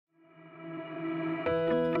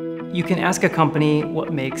You can ask a company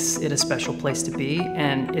what makes it a special place to be,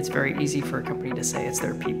 and it's very easy for a company to say it's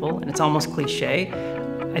their people, and it's almost cliche.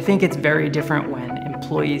 I think it's very different when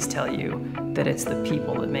employees tell you that it's the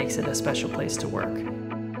people that makes it a special place to work.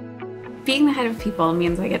 Being the head of people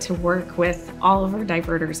means I get to work with all of our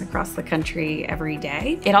diverters across the country every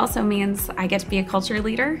day. It also means I get to be a culture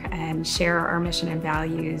leader and share our mission and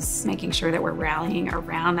values, making sure that we're rallying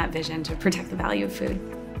around that vision to protect the value of food.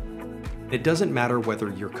 It doesn't matter whether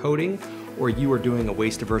you're coding or you are doing a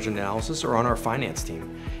waste diversion analysis or on our finance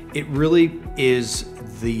team. It really is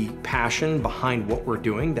the passion behind what we're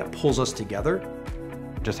doing that pulls us together.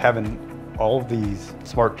 Just having all of these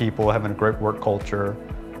smart people, having a great work culture,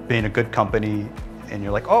 being a good company, and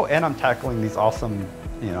you're like, oh, and I'm tackling these awesome,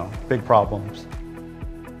 big problems.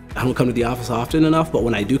 I don't come to the office often enough, but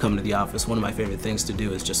when I do come to the office, one of my favorite things to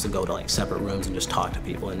do is just to go to separate rooms and just talk to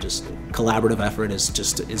people, and just collaborative effort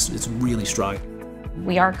is really strong.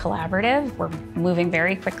 We are collaborative, we're moving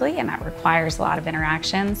very quickly, and that requires a lot of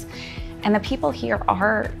interactions. And the people here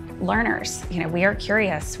are learners. We are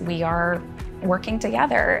curious, we are working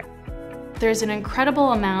together. There's an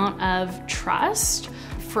incredible amount of trust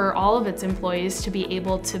for all of its employees to be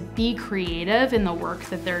able to be creative in the work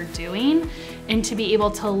that they're doing and to be able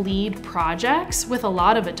to lead projects with a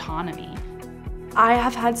lot of autonomy. I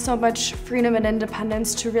have had so much freedom and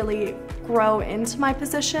independence to really grow into my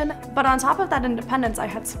position, but on top of that independence, I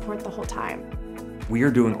had support the whole time. We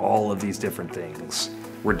are doing all of these different things.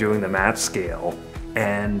 We're doing them at scale,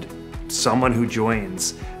 and someone who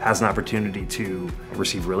joins has an opportunity to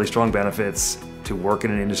receive really strong benefits, to work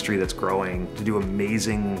in an industry that's growing, to do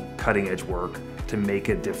amazing cutting-edge work, to make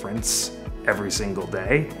a difference every single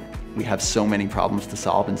day. We have so many problems to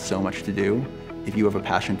solve and so much to do. If you have a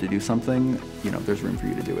passion to do something, there's room for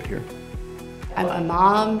you to do it here. I'm a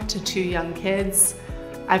mom to 2 young kids.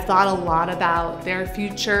 I've thought a lot about their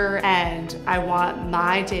future, and I want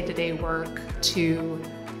my day-to-day work to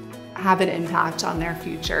have an impact on their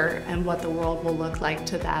future and what the world will look like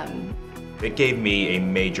to them. It gave me a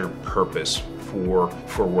major purpose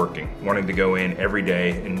for working, wanting to go in every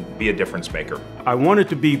day and be a difference maker. I wanted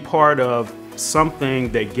to be part of something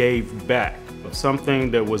that gave back,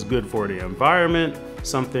 something that was good for the environment,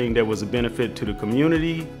 something that was a benefit to the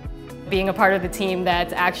community. Being a part of the team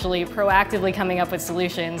that's actually proactively coming up with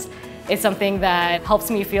solutions is something that helps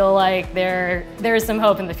me feel like there is some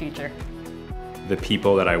hope in the future. The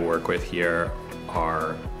people that I work with here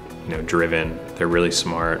are, driven, they're really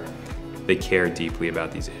smart. They care deeply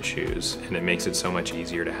about these issues, and it makes it so much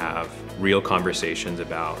easier to have real conversations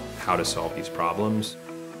about how to solve these problems.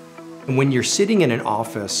 And when you're sitting in an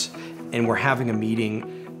office and we're having a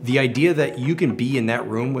meeting, the idea that you can be in that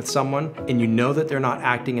room with someone and you know that they're not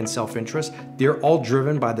acting in self-interest, they're all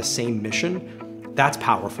driven by the same mission, that's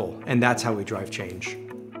powerful, and that's how we drive change.